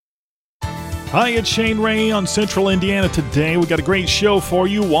Hi, it's Shane Ray on Central Indiana today. We got a great show for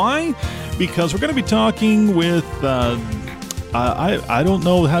you. Why? Because we're going to be talking with, I don't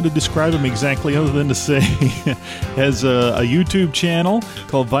know how to describe him exactly other than to say has a YouTube channel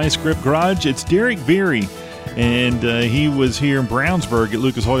called Vice Grip Garage. It's Derek Beery, and he was here in Brownsburg at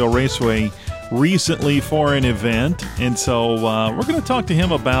Lucas Oil Raceway recently for an event, and so we're going to talk to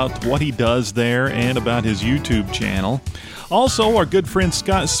him about what he does there and about his YouTube channel. Also, our good friend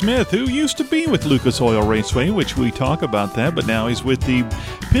Scott Smith, who used to be with Lucas Oil Raceway, which we talk about that, but now he's with the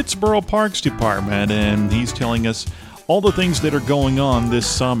Pittsboro Parks Department, and he's telling us all the things that are going on this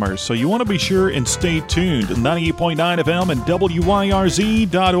summer. So you want to be sure and stay tuned. 98.9 FM and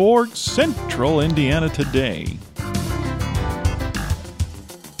WYRZ.org, Central Indiana Today.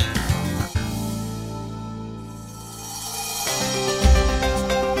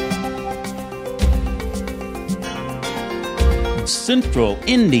 Central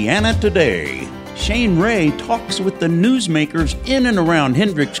Indiana Today. Shane Ray talks with the newsmakers in and around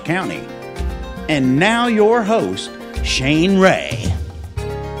Hendricks County. And now your host, Shane Ray.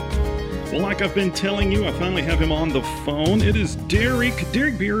 Well, like I've been telling you, I finally have him on the phone. It is Derek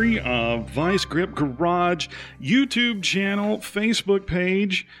Beery of Vice Grip Garage, YouTube channel, Facebook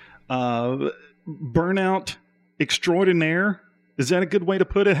page, Burnout Extraordinaire. Is that a good way to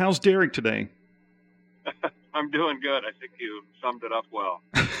put it? How's Derek today? I'm doing good. I think you summed it up well.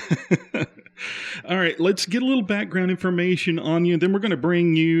 All right, let's get a little background information on you. Then we're going to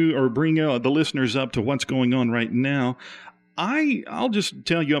bring the listeners up to what's going on right now. I'll just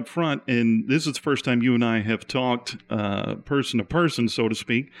tell you up front, and this is the first time you and I have talked person to person, so to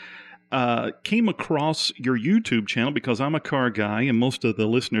speak. Came across your YouTube channel because I'm a car guy, and most of the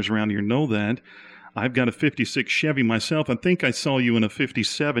listeners around here know that. I've got a 56 Chevy myself. I think I saw you in a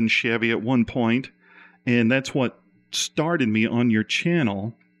 57 Chevy at one point. And that's what started me on your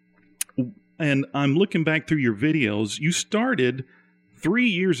channel. And I'm looking back through your videos. You started 3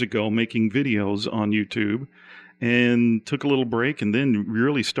 years ago making videos on YouTube and took a little break and then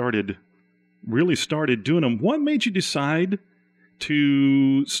really started doing them. What made you decide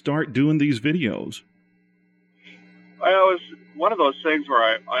to start doing these videos? It was one of those things where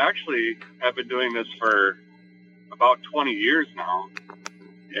I actually have been doing this for about 20 years now.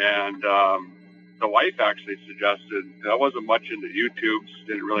 And the wife actually suggested, I wasn't much into YouTube,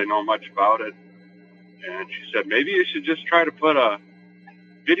 didn't really know much about it. And she said, maybe you should just try to put a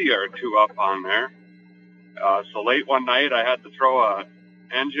video or two up on there. So late one night, I had to throw a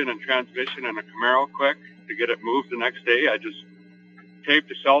engine and transmission in a Camaro quick to get it moved the next day. I just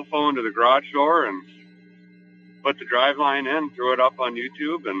taped a cell phone to the garage door and put the driveline in, threw it up on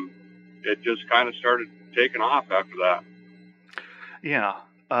YouTube, and it just kind of started taking off after that. Yeah.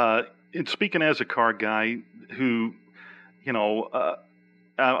 And speaking as a car guy who,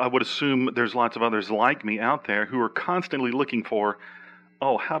 I would assume there's lots of others like me out there who are constantly looking for,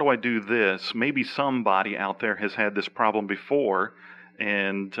 how do I do this? Maybe somebody out there has had this problem before,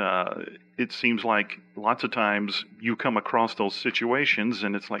 and it seems like lots of times you come across those situations,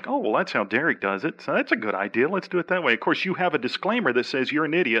 and it's like, that's how Derek does it, so that's a good idea. Let's do it that way. Of course, you have a disclaimer that says you're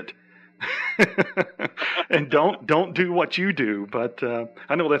an idiot. And don't do what you do, but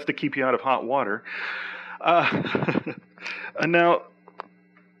I know that's to keep you out of hot water. Now,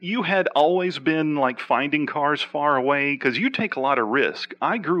 you had always been like finding cars far away because you take a lot of risk.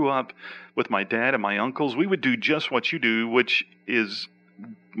 I grew up with my dad and my uncles. We would do just what you do, which is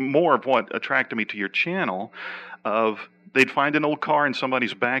more of what attracted me to your channel. They'd find an old car in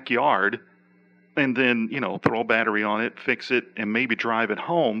somebody's backyard, and then, throw a battery on it, fix it, and maybe drive it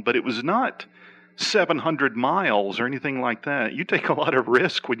home. But it was not 700 miles or anything like that. You take a lot of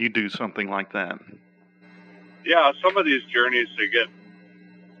risk when you do something like that. Yeah, some of these journeys, they get,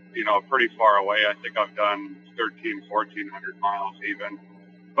 pretty far away. I think I've done 1,400 miles even.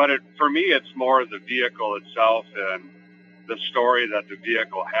 But for me, it's more the vehicle itself and the story that the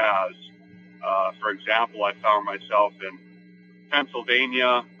vehicle has. For example, I found myself in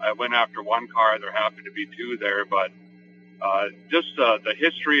Pennsylvania. I went after one car. There happened to be two there, but just the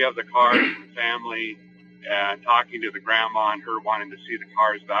history of the cars and the family, and talking to the grandma and her wanting to see the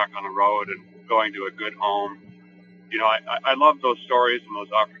cars back on the road and going to a good home. I love those stories and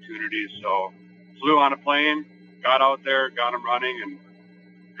those opportunities. So flew on a plane, got out there, got them running, and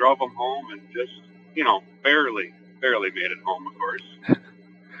drove them home, and just barely made it home, of course.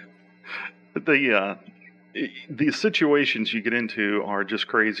 The situations you get into are just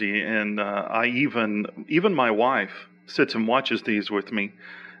crazy, and I even my wife sits and watches these with me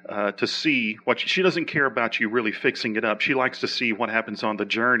to see what she doesn't care about you really fixing it up. She likes to see what happens on the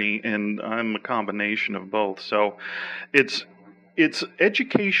journey, and I'm a combination of both. So it's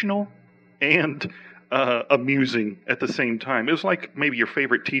educational and amusing at the same time. It was like maybe your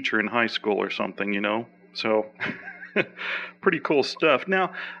favorite teacher in high school or something, you know? So pretty cool stuff.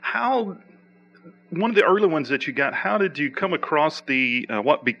 Now, one of the early ones that you got, how did you come across the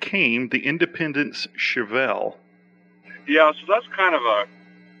what became the Independence Chevelle? Yeah, so that's kind of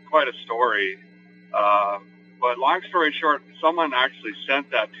quite a story. But long story short, someone actually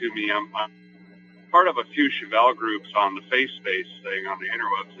sent that to me. I'm part of a few Chevelle groups on the FaceSpace thing on the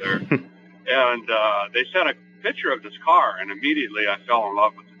interwebs there. And they sent a picture of this car, and immediately I fell in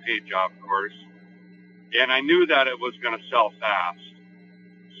love with the paint job, of course. And I knew that it was going to sell fast.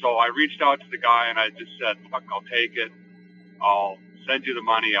 So I reached out to the guy, and I just said, look, I'll take it. I'll send you the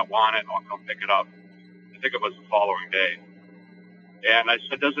money. I want it. I'll come pick it up. I think it was the following day. And I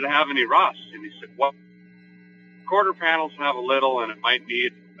said, does it have any rust? And he said, what? Quarter panels have a little, and it might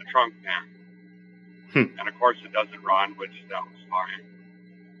need a trunk pan. And, of course, it doesn't run, which that was fine.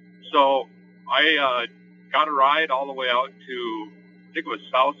 So I got a ride all the way out to, I think it was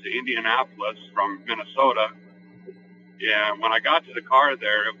south to Indianapolis from Minnesota. And when I got to the car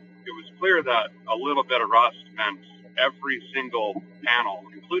there, it was clear that a little bit of rust meant every single panel,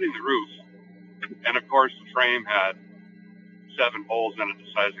 including the roof. And, of course, the frame had 7 holes in it the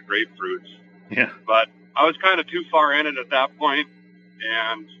size of grapefruits. Yeah. But I was kind of too far in it at that point,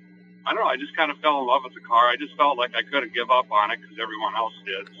 and I don't know, I just kind of fell in love with the car. I just felt like I couldn't give up on it because everyone else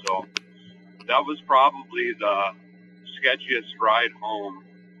did. So that was probably the sketchiest ride home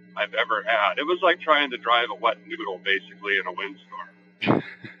I've ever had. It was like trying to drive a wet noodle, basically, in a windstorm.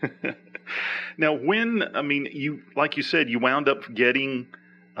 Now, you, like you said, you wound up getting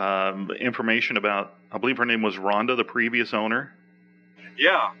information about, I believe her name was Rhonda, the previous owner.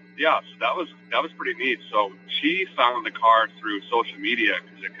 Yeah. So that was pretty neat. So she found the car through social media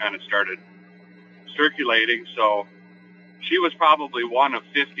because it kind of started circulating. So she was probably one of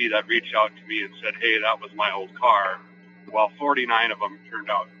 50 that reached out to me and said, hey, that was my old car. Well, 49 of them turned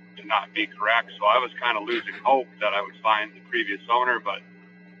out to not be correct. So I was kind of losing hope that I would find the previous owner, but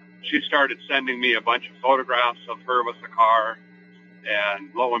she started sending me a bunch of photographs of her with the car. And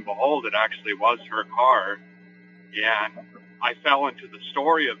lo and behold, it actually was her car. And I fell into the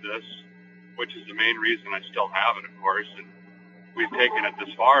story of this, which is the main reason I still have it, of course, and we've taken it this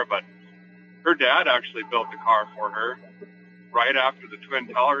far. But her dad actually built the car for her right after the Twin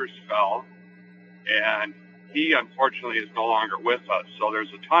Towers fell, and he unfortunately is no longer with us. So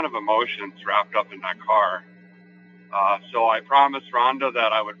there's a ton of emotions wrapped up in that car. So I promised Rhonda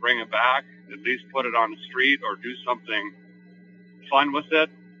that I would bring it back, at least put it on the street or do something fun with it.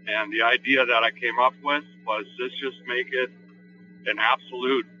 And the idea that I came up with was, let's just make it an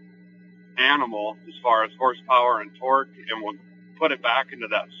absolute animal as far as horsepower and torque, and we'll put it back into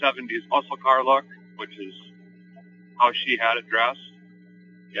that 70s muscle car look, which is how she had it dressed.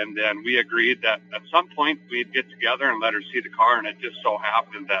 And then we agreed that at some point we'd get together and let her see the car, and it just so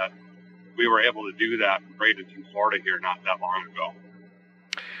happened that we were able to do that in Bradenton, Florida here not that long ago.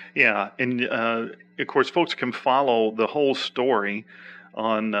 Yeah, and of course folks can follow the whole story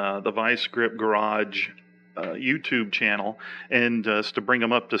on the Vice Grip Garage YouTube channel, and to bring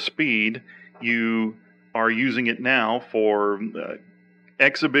them up to speed, you are using it now for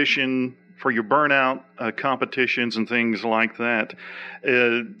exhibition, for your burnout competitions and things like that.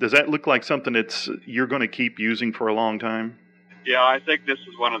 Does that look like something you're going to keep using for a long time? Yeah, I think this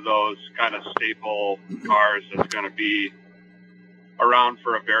is one of those kind of staple cars that's going to be around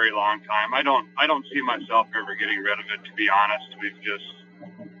for a very long time. I don't see myself ever getting rid of it, to be honest. We've just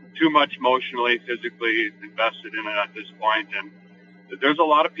too much emotionally, physically invested in it at this point. And there's a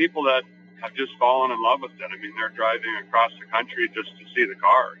lot of people that have just fallen in love with it. I mean, they're driving across the country just to see the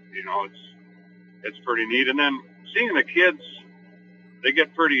car. You know, it's pretty neat. And then seeing the kids, they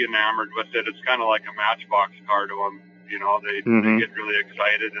get pretty enamored with it. It's kind of like a Matchbox car to them. You know, they get really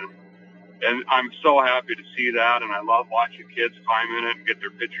excited, and I'm so happy to see that. And I love watching kids climb in it and get their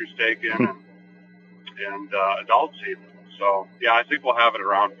pictures taken, and adults even. So, yeah, I think we'll have it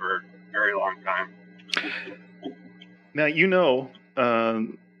around for a very long time. Now, you know,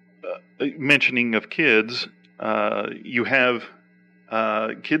 mentioning of kids, you have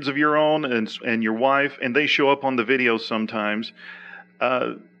kids of your own and your wife, and they show up on the videos sometimes.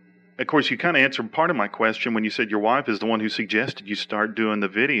 Of course, you kind of answered part of my question when you said your wife is the one who suggested you start doing the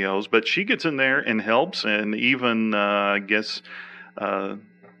videos, but she gets in there and helps, and even, I guess,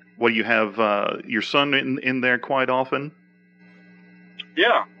 what do you have, your son in there quite often?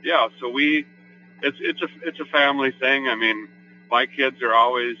 Yeah. So it's a family thing. I mean, my kids are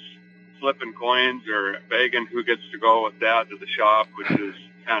always flipping coins or begging who gets to go with dad to the shop, which is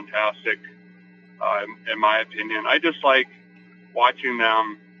fantastic, in my opinion. I just like watching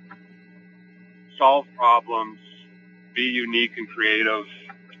them solve problems, be unique and creative,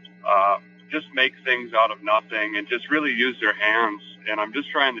 just make things out of nothing, and just really use their hands. And I'm just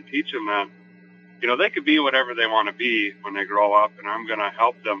trying to teach them that, they could be whatever they want to be when they grow up, and I'm going to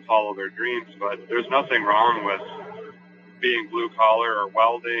help them follow their dreams. But there's nothing wrong with being blue collar or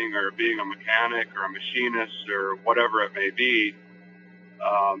welding or being a mechanic or a machinist or whatever it may be.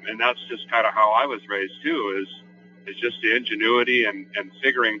 And that's just kind of how I was raised too, is just the ingenuity and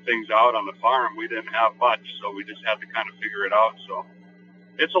figuring things out on the farm. We didn't have much, so we just had to kind of figure it out. So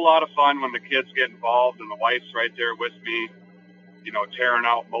it's a lot of fun when the kids get involved and the wife's right there with me, tearing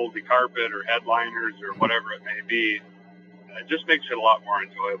out moldy carpet or headliners or whatever it may be. It just makes it a lot more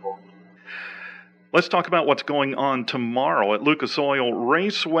enjoyable. Let's talk about what's going on tomorrow at Lucas Oil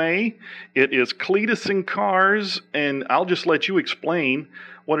Raceway. It is Cleetus and Cars, and I'll just let you explain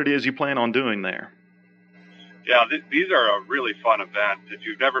what it is you plan on doing there. Yeah, these are a really fun event. If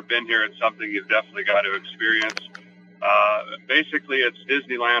you've never been here, it's something you've definitely got to experience. Basically, it's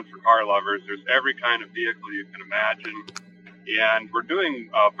Disneyland for car lovers. There's every kind of vehicle you can imagine. And we're doing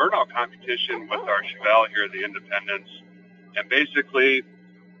a burnout competition with our Chevelle here at the Independence. And basically,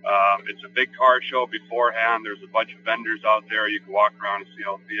 it's a big car show beforehand. There's a bunch of vendors out there. You can walk around and see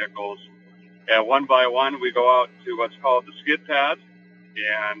all the vehicles. And one by one, we go out to what's called the skid pad.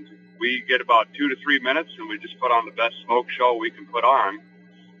 And we get about 2 to 3 minutes, and we just put on the best smoke show we can put on.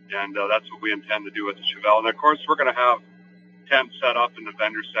 And that's what we intend to do with the Chevelle. And, of course, we're going to have tents set up in the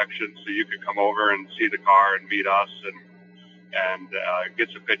vendor section so you can come over and see the car and meet us and get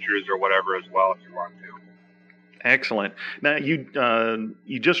some pictures or whatever as well if you want to. Excellent. Now,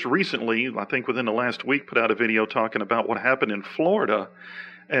 you just recently, I think within the last week, put out a video talking about what happened in Florida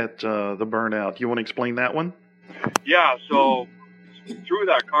at the burnout. You want to explain that one? Yeah, so threw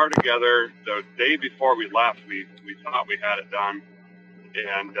that car together the day before we left. We thought we had it done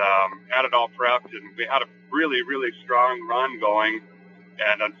and had it all prepped, and we had a really, really strong run going.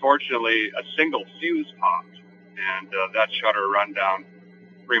 And unfortunately, a single fuse popped, and that shut our run down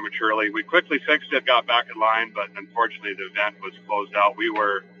prematurely. We quickly fixed it, got back in line, but unfortunately the event was closed out. We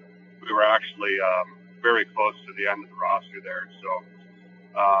were actually very close to the end of the roster there.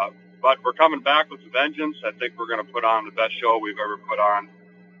 So, but we're coming back with a vengeance. I think we're going to put on the best show we've ever put on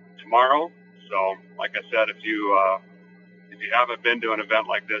tomorrow. So, like I said, if you haven't been to an event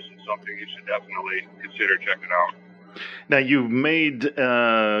like this, it's something you should definitely consider checking out. Now, you've made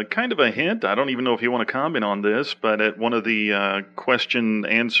kind of a hint. I don't even know if you want to comment on this, but at one of the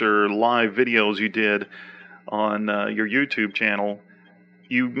question-answer live videos you did on your YouTube channel,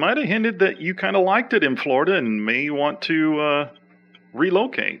 you might have hinted that you kind of liked it in Florida and may want to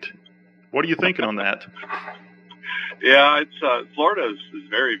relocate. What are you thinking on that? Yeah, Florida is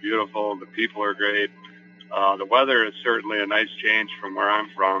very beautiful. The people are great. The weather is certainly a nice change from where I'm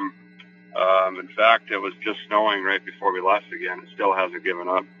from. In fact, it was just snowing right before we left again. It still hasn't given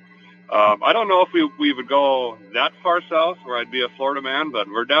up. I don't know if we would go that far south where I'd be a Florida man, but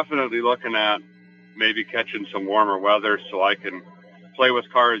we're definitely looking at maybe catching some warmer weather so I can play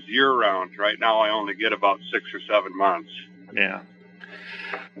with cars year-round. Right now I only get about 6 or 7 months. Yeah.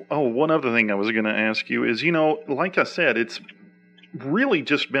 Oh, one other thing I was going to ask you is, like I said, it's really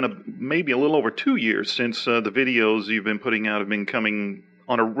just been maybe a little over 2 years since the videos you've been putting out have been coming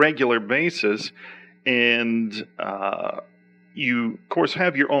on a regular basis, and you, of course,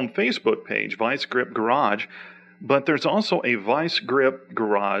 have your own Facebook page, Vice Grip Garage, but there's also a Vice Grip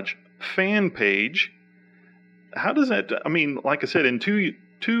Garage fan page. How does that, like I said, in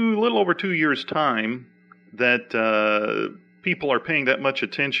little over 2 years' time, that people are paying that much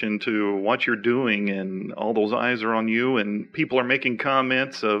attention to what you're doing, and all those eyes are on you, and people are making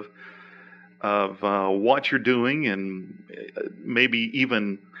comments of what you're doing, and maybe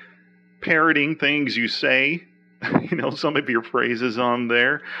even parroting things you say, some of your phrases on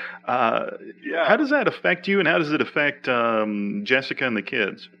there. Yeah. How does that affect you, and how does it affect Jessica and the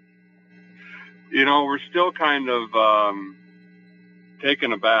kids? We're still kind of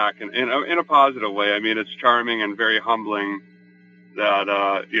taken aback in a positive way. It's charming and very humbling that,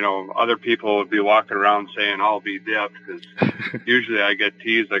 other people would be walking around saying, I'll be dipped, because usually I get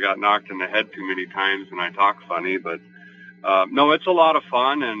teased. I got knocked in the head too many times and I talk funny, but no, it's a lot of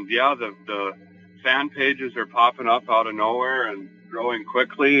fun. And yeah, the fan pages are popping up out of nowhere and growing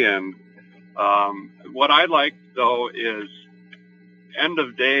quickly. And what I like, though, is end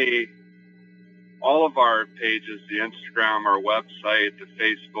of day, all of our pages, the Instagram, our website, the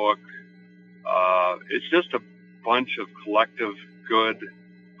Facebook, it's just a bunch of collective,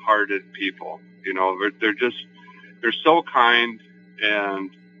 good-hearted people. They're so kind, and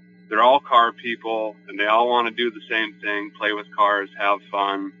they're all car people, and they all want to do the same thing, play with cars, have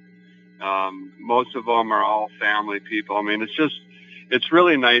fun. Most of them are all family people. I mean, it's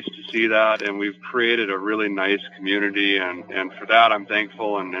really nice to see that, and we've created a really nice community, and for that I'm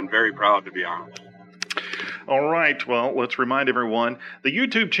thankful and very proud, to be honest. All right, well, let's remind everyone, the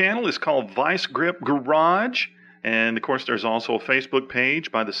YouTube channel is called Vice Grip Garage, and of course there's also a Facebook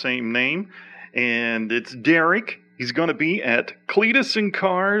page by the same name, and it's Derek. He's going to be at Cletus and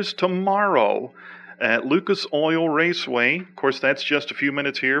Cars tomorrow at Lucas Oil Raceway. Of course, that's just a few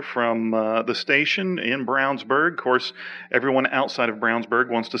minutes here from the station in Brownsburg. Of course, everyone outside of Brownsburg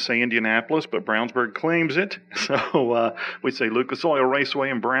wants to say Indianapolis, but Brownsburg claims it. So we say Lucas Oil Raceway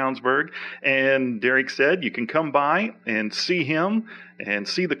in Brownsburg. And Derek said you can come by and see him and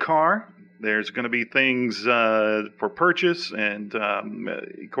see the car. There's going to be things for purchase, and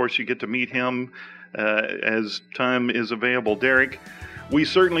of course, you get to meet him as time is available. Derek, we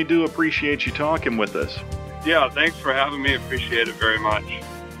certainly do appreciate you talking with us. Yeah, thanks for having me. Appreciate it very much.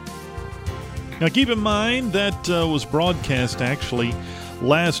 Now, keep in mind that was broadcast actually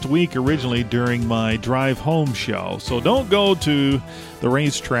last week originally during my drive home show. So don't go to the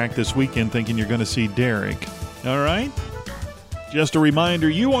racetrack this weekend thinking you're going to see Derek. All right? Just a reminder,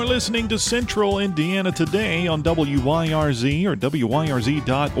 you are listening to Central Indiana Today on WYRZ or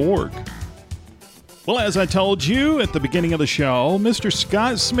WYRZ.org. Well, as I told you at the beginning of the show, Mr.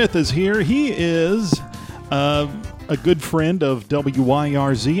 Scott Smith is here. He is a good friend of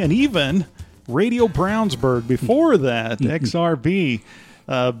WYRZ and even Radio Brownsburg. Before that, XRB.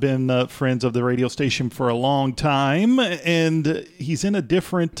 Been friends of the radio station for a long time, and he's in a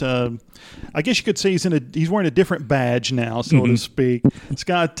different, I guess you could say he's wearing a different badge now, so to speak.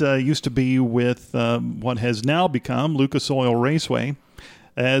 Scott used to be with what has now become Lucas Oil Raceway.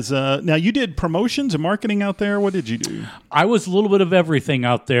 Now, you did promotions and marketing out there. What did you do? I was a little bit of everything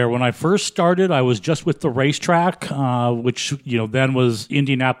out there. When I first started, I was just with the racetrack, which then was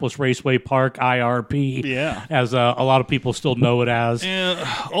Indianapolis Raceway Park, IRP, as a lot of people still know it as.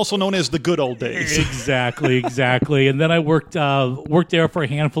 Also known as the good old days. Exactly. And then I worked there for a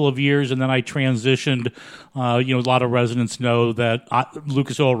handful of years, and then I transitioned. A lot of residents know that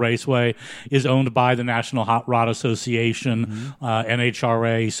Lucas Oil Raceway is owned by the National Hot Rod Association,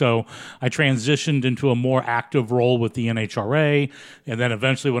 NHRA. So I transitioned into a more active role with the NHRA, and then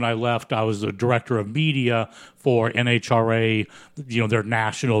eventually when I left, I was the director of media for NHRA, their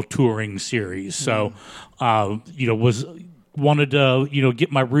national touring series. So, wanted to,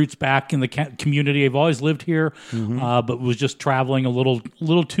 get my roots back in the community. I've always lived here, but was just traveling a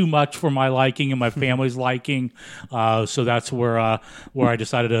little too much for my liking and my family's liking. So that's where I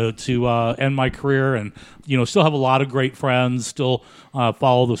decided to end my career, and still have a lot of great friends, still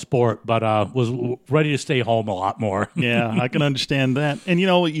follow the sport, but was ready to stay home a lot more. Yeah, I can understand that. And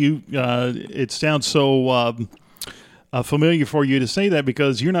it sounds so familiar for you to say that,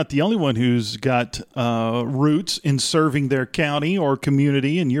 because you're not the only one who's got roots in serving their county or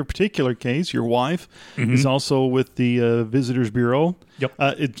community. In your particular case, your wife is also with the Visitors Bureau. Yep.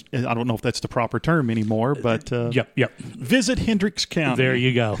 I don't know if that's the proper term anymore, but Yep. Visit Hendricks County. There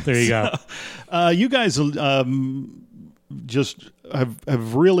you go. You guys just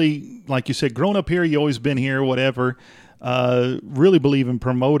have really, like you said, grown up here. You always been here, whatever. Really believe in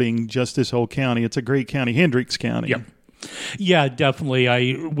promoting just this whole county. It's a great county, Hendricks County. Yep. Yeah, definitely.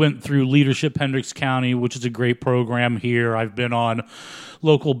 I went through Leadership Hendricks County, which is a great program here. I've been on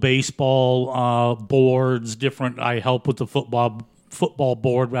local baseball boards, I help with the football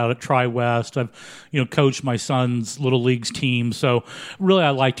board out at Tri-West. I've, coached my son's little leagues team. So really, I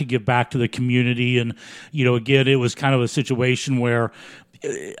like to give back to the community. And, again, it was kind of a situation where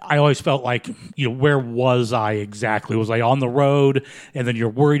I always felt like, where was I exactly? Was I on the road? And then you're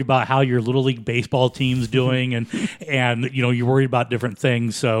worried about how your little league baseball team's doing, and you're worried about different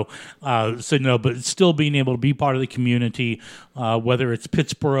things. So but still being able to be part of the community, whether it's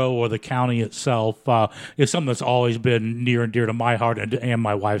Pittsboro or the county itself, is something that's always been near and dear to my heart and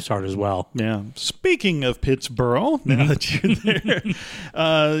my wife's heart as well. Yeah. Speaking of Pittsboro, now that you're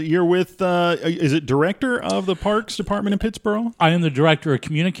there, you're with, is it director of the Parks Department in Pittsboro? I am the director of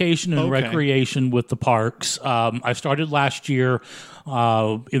communication and recreation with the parks. I started last year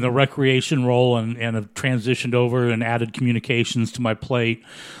in the recreation role and have transitioned over and added communications to my plate.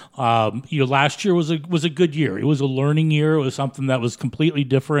 Last year was a good year. It was a learning year. It was something that was completely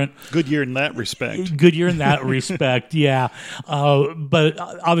different. Good year in that respect. Good year in that respect, yeah. But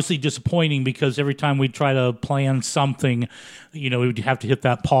obviously disappointing, because every time we try to plan something, we'd have to hit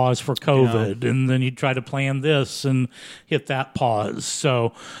that pause for COVID, and then you'd try to plan this and hit that pause.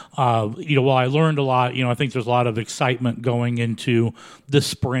 So, while I learned a lot, I think there's a lot of excitement going into this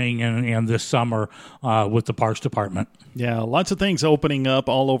spring and this summer with the Parks Department. Yeah, lots of things opening up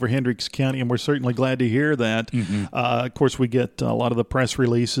all over Hendricks County, and we're certainly glad to hear that. Of course, we get a lot of the press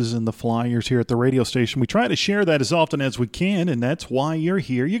releases and the flyers here at the radio station. We try to share that as often as we can, and that's why you're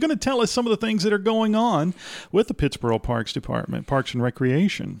here. You're going to tell us some of the things that are going on with the Pittsboro Parks Department, Parks and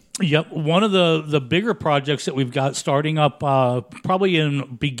Recreation. Yep. One of the bigger projects that we've got starting up probably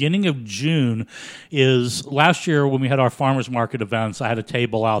in beginning of June is last year when we had our farmers market events, I had a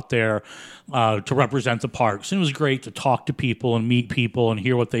table out there to represent the parks. And it was great to talk to people and meet people and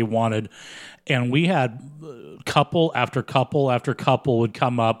hear what they wanted. And we had couple after couple after couple would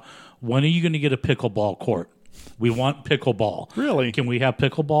come up, when are you going to get a pickleball court? We want pickleball. Really? Can we have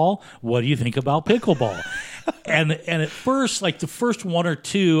pickleball? What do you think about pickleball? and at first, like the first one or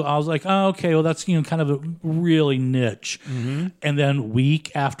two, I was like, oh, okay, well, that's kind of a really niche. And then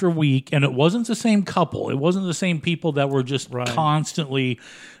week after week, and it wasn't the same couple. It wasn't the same people that were just constantly,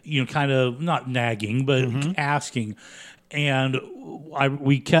 kind of not nagging, but asking. And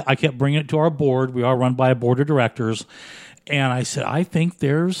I kept bringing it to our board. We are run by a board of directors. And I said, I think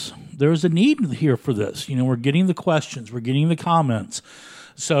there's a need here for this. We're getting the questions, we're getting the comments.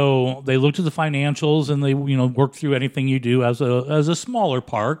 So they looked at the financials and they, worked through anything you do as a smaller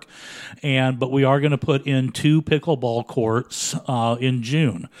park. But we are going to put in 2 pickleball courts in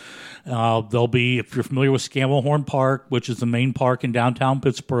June. They'll be, if you're familiar with Scamelhorn Park, which is the main park in downtown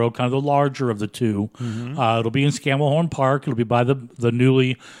Pittsboro, kind of the larger of the two. It'll be in Scamelhorn Park. It'll be by the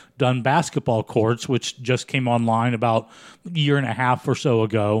newly done basketball courts, which just came online about a year and a half or so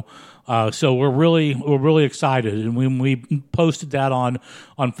ago. So we're really excited, and when we posted that on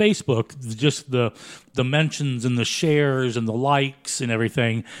Facebook, just the mentions and the shares and the likes and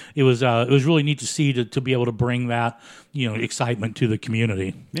everything, it was really neat to see to be able to bring that excitement to the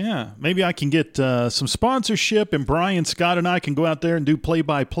community. Yeah, maybe I can get some sponsorship, and Brian, Scott, and I can go out there and do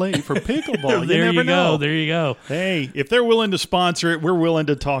play-by-play for pickleball. There you know. There you go. Hey, if they're willing to sponsor it, we're willing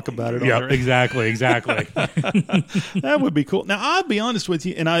to talk about it. Yeah, exactly. That would be cool. Now, I'll be honest with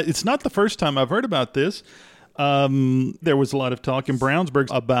you, and it's not the first time I've heard about this. There was a lot of talk in Brownsburg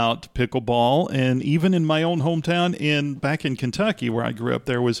about pickleball, and even in my own hometown back in Kentucky where I grew up,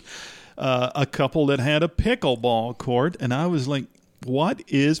 there was a couple that had a pickleball court, and I was like, what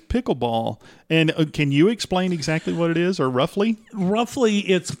is pickleball? And can you explain exactly what it is, or roughly? Roughly,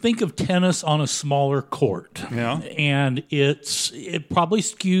 think of tennis on a smaller court. Yeah. And it probably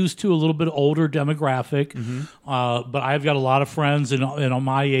skews to a little bit older demographic. But I've got a lot of friends in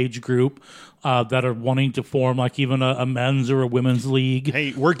my age group that are wanting to form like even a men's or a women's league.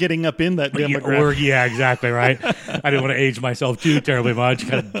 Hey, we're getting up in that demographic. Yeah, exactly, right? I didn't want to age myself too terribly much,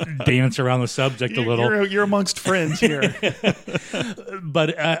 kind of dance around the subject a little. You're amongst friends here.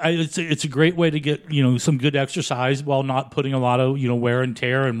 But it's a great way to get some good exercise while not putting a lot of wear and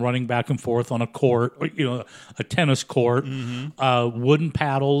tear and running back and forth on a court, a tennis court. Wooden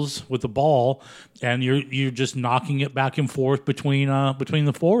paddles with a ball, and you're just knocking it back and forth between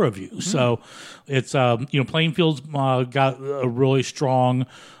the four of you. So it's Plainfield's got a really strong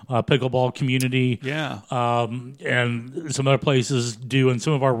pickleball community. Yeah. And some other places do, and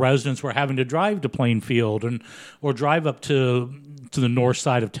some of our residents were having to drive to Plainfield or drive up to the north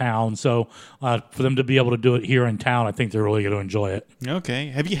side of town. So for them to be able to do it here in town, I think they're really going to enjoy it. Okay.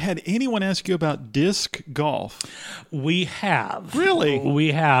 Have you had anyone ask you about disc golf? We have. Really?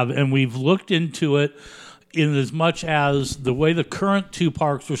 We have, and we've looked into it. In as much as the way the current 2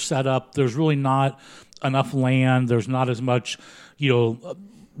 parks are set up, there's really not enough land. There's not as much,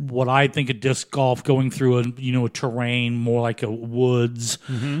 what I think of disc golf going through a terrain more like a woods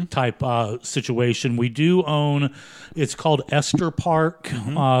type situation. We do own, it's called Esther Park.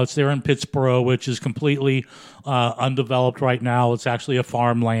 It's there in Pittsboro, which is completely undeveloped right now. It's actually a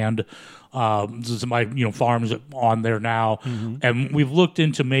farmland. My farms on there now, and we've looked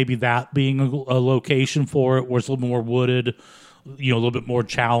into maybe that being a location for it where it's a little more wooded, a little bit more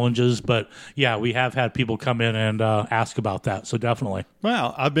challenges. But yeah, we have had people come in and ask about that. So definitely.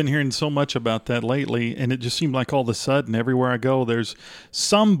 Well, I've been hearing so much about that lately, and it just seemed like all of a sudden everywhere I go, there's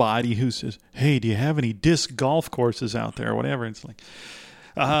somebody who says, "Hey, do you have any disc golf courses out there?" or whatever. It's like,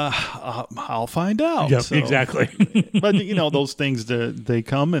 I'll find out. Yep, so, exactly. But those things they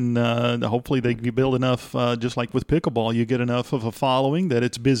come, and hopefully they build enough. Just like with pickleball, you get enough of a following that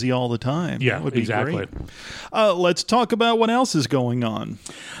it's busy all the time. Yeah, that would be exactly. Great. Let's talk about what else is going on.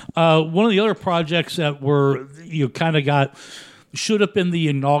 One of the other projects that we're kind of got should have been the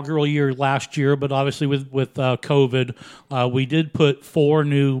inaugural year last year, but obviously with COVID, we did put 4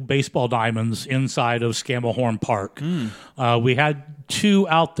 new baseball diamonds inside of Scammahorn Park. We had 2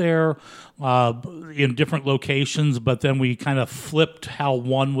 out there in different locations, but then we kind of flipped how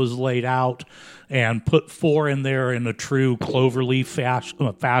one was laid out and put 4 in there in a true cloverleaf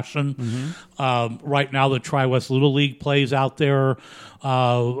fashion. Right now, the Tri-West Little League plays out there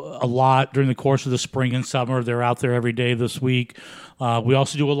a lot during the course of the spring and summer. They're out there every day this week. We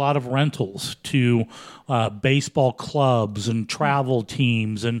also do a lot of rentals to baseball clubs and travel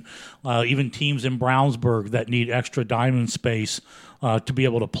teams and even teams in Brownsburg that need extra diamond space to be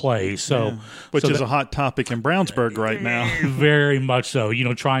able to play. So, Which is a hot topic in Brownsburg right now. Very much so. You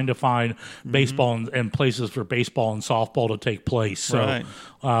know, trying to find baseball and places for baseball and softball to take place. So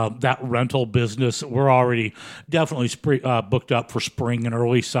that rental business, we're already definitely booked up for spring and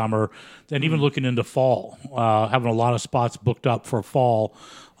early summer, and even looking into fall, having a lot of spots booked up for fall.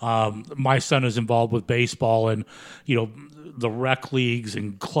 My son is involved with baseball, and you know, the rec leagues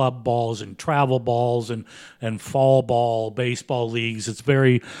and club balls and travel balls and fall ball baseball leagues. It's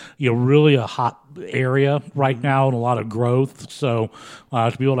very, you know, really a hot area right now and a lot of growth. So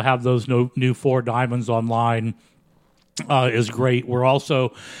to be able to have those new 4 diamonds online is great. We're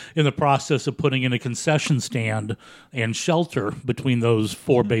also in the process of putting in a concession stand and shelter between those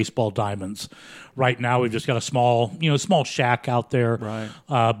 4 baseball diamonds. Right now, we've just got a small shack out there. Right.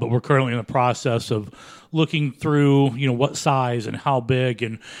 But we're currently in the process of looking through, you know, what size and how big,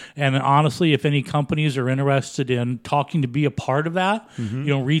 and honestly, if any companies are interested in talking to be a part of that, you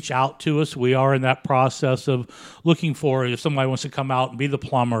know, reach out to us. We are in that process of looking for if somebody wants to come out and be the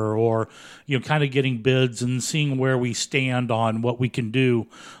plumber, or you know, kind of getting bids and seeing where we stand on what we can do.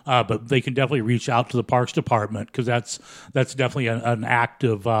 But they can definitely reach out to the Parks Department, because that's definitely an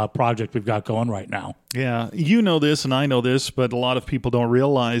active project we've got going right now. Yeah, you know this and I know this, but a lot of people don't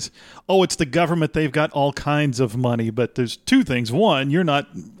realize, it's the government. They've got all kinds of money. But there's 2 things. One, you're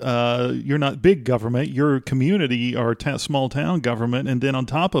not big government. You're community or small town government. And then on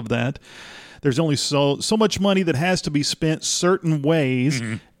top of that, there's only so much money that has to be spent certain ways.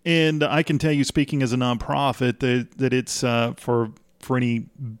 And I can tell you, speaking as a nonprofit, that it's for any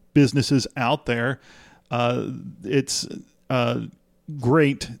businesses out there, it's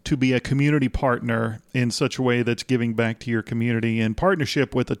great to be a community partner in such a way that's giving back to your community. In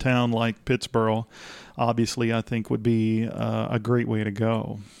partnership with a town like Pittsboro, obviously, I think would be a great way to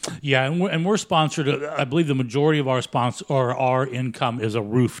go. Yeah, and we're sponsored. I believe the majority of our sponsor or our income is a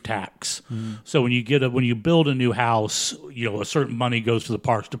roof tax. So when you build a new house, you know, a certain money goes to the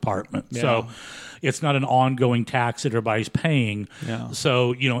Parks Department. Yeah. So it's not an ongoing tax that everybody's paying. Yeah.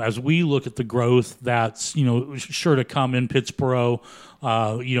 So, you know, as we look at the growth that's, you know, sure to come in Pittsboro,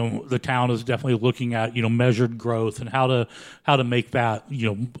 you know, the town is definitely looking at, you know, measured growth and how to make that, you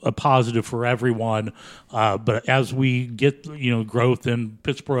know, a positive for everyone. But as we get, you know, growth in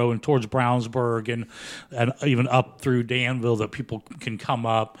Pittsboro and towards Brownsburg and even up through Danville, that people can come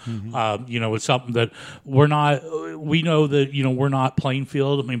up, you know, it's something that we know that, you know, we're not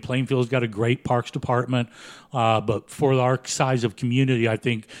Plainfield. I mean, Plainfield's got a great Parks Department. But for our size of community, I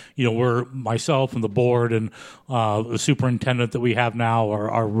think, you know, we're myself and the board and the superintendent that we have now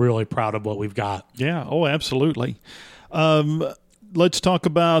are really proud of what we've got. Yeah. Oh, absolutely. Let's talk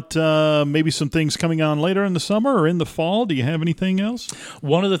about maybe some things coming on later in the summer or in the fall. Do you have anything else?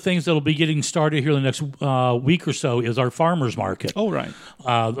 One of the things that will be getting started here in the next week or so is our farmers market. Oh, right.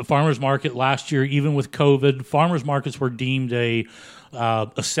 The farmers market last year, even with COVID, farmers markets were deemed a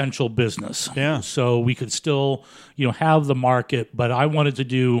essential business. Yeah. So we could still, you know, have the market, but I wanted to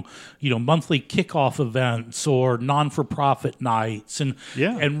do, you know, monthly kickoff events or non-for-profit nights and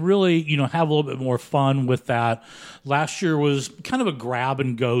really, you know, have a little bit more fun with that. Last year was kind of a grab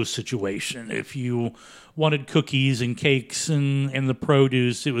and go situation. If you wanted cookies and cakes and the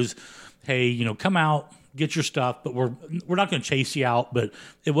produce, it was, hey, you know, come out, get your stuff, but we're not going to chase you out. But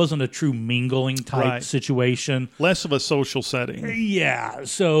it wasn't a true mingling type situation. Less of a social setting. Yeah.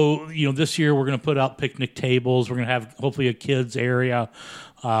 So, you know, this year we're going to put out picnic tables. We're going to have hopefully a kids area.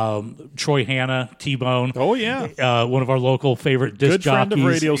 Troy Hanna, T-Bone. Oh, yeah. One of our local favorite disc Good jockeys. friend of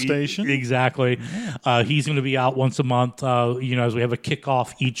radio station. Exactly. Yeah. He's going to be out once a month, you know, as we have a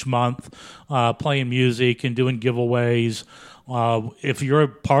kickoff each month, playing music and doing giveaways. If you're a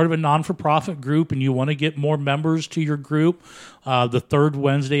part of a non-for-profit group and you want to get more members to your group, the third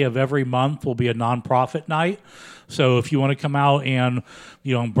Wednesday of every month will be a nonprofit night. So if you want to come out and,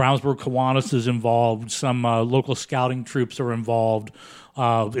 you know, Brownsburg Kiwanis is involved, some local scouting troops are involved,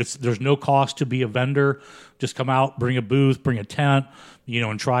 There's no cost to be a vendor. Just come out, bring a booth, bring a tent,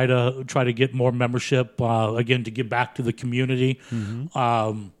 and try to get more membership, again, to give back to the community.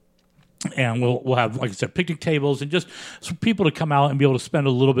 And we'll have, like I said, picnic tables and just for people to come out and be able to spend a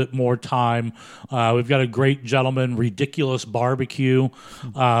little bit more time. We've got a great gentleman, Ridiculous Barbecue,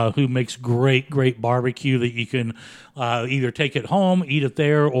 who makes great barbecue that you can either take it home, eat it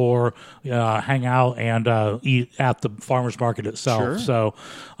there, or hang out and eat at the farmer's market itself. Sure. So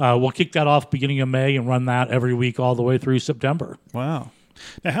we'll kick that off beginning of May and run that every week all the way through September. Wow.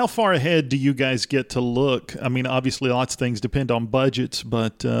 Now, how far ahead do you guys get to look? I mean, obviously, lots of things depend on budgets,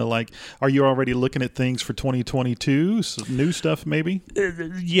 but are you already looking at things for 2022? Some new stuff, maybe?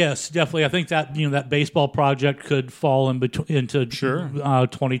 Yes, definitely. I think that that baseball project could fall into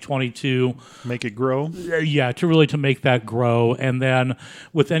 2022. Make it grow. Yeah, to make that grow, and then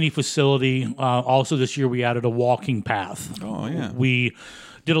with any facility, also this year we added a walking path. Oh yeah, we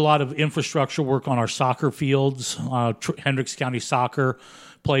did a lot of infrastructure work on our soccer fields. Hendricks County Soccer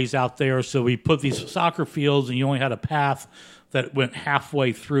plays out there. So we put these soccer fields, and you only had a path that went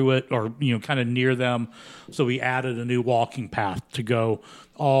halfway through it or, kind of near them. So we added a new walking path to go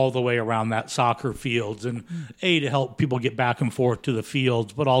all the way around that soccer fields and to help people get back and forth to the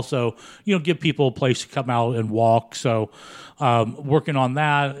fields, but also, give people a place to come out and walk. So working on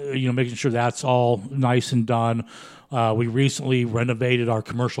that, making sure that's all nice and done. We recently renovated our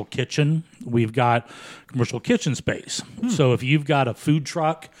commercial kitchen. We've got commercial kitchen space. So if you've got a food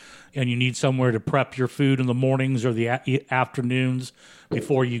truck and you need somewhere to prep your food in the mornings or the afternoons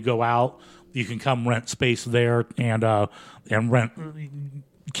before you go out, you can come rent space there and rent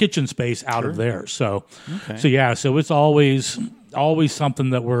kitchen space out of there. So, so it's always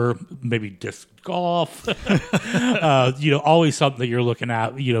something that we're maybe disc golf, always something that you're looking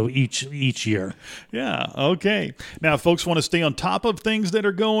at, each year. Yeah. Okay. Now, if folks want to stay on top of things that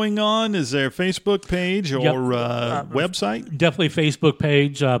are going on, is there a Facebook page or website? Definitely Facebook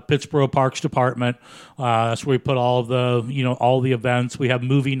page, Pittsboro Parks Department. That's where we put all of the, all the events. We have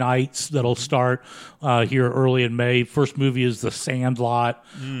movie nights that'll start here early in May. First movie is The Sandlot,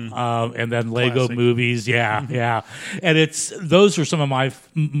 and then Lego Classic. movies. Yeah. And those are some of my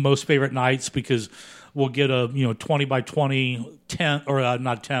most favorite nights because we'll get a 20 by 20 tent, or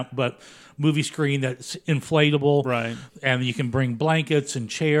not tent, but movie screen that's inflatable, right? And you can bring blankets and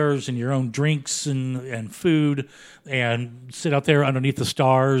chairs and your own drinks and food and sit out there underneath the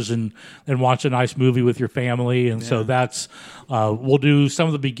stars and watch a nice movie with your family. And so that's we'll do some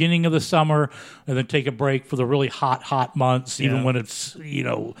of the beginning of the summer and then take a break for the really hot months, even when it's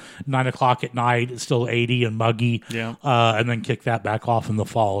 9 o'clock at night, it's still 80 and muggy, and then kick that back off in the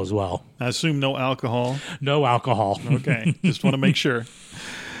fall as well. I assume no alcohol. No alcohol. Okay, just want to make sure.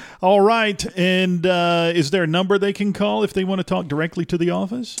 All right, and is there a number they can call if they want to talk directly to the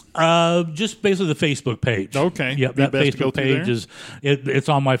office? Just basically the Facebook page. Okay. Yep, that Facebook page is it's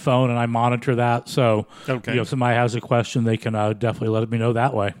on my phone, and I monitor that. So, if somebody has a question, they can definitely let me know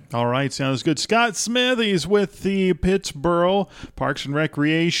that way. All right, sounds good. Scott Smith, he's with the Pittsboro Parks and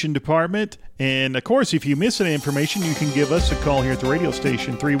Recreation Department. And, of course, if you miss any information, you can give us a call here at the radio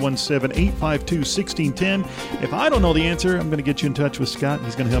station, 317-852-1610. If I don't know the answer, I'm going to get you in touch with Scott.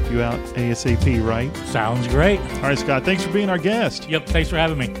 He's going to help you out ASAP, right? Sounds great. All right, Scott, thanks for being our guest. Yep, thanks for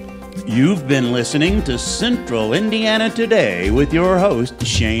having me. You've been listening to Central Indiana Today with your host,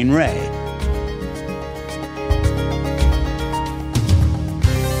 Shane Ray.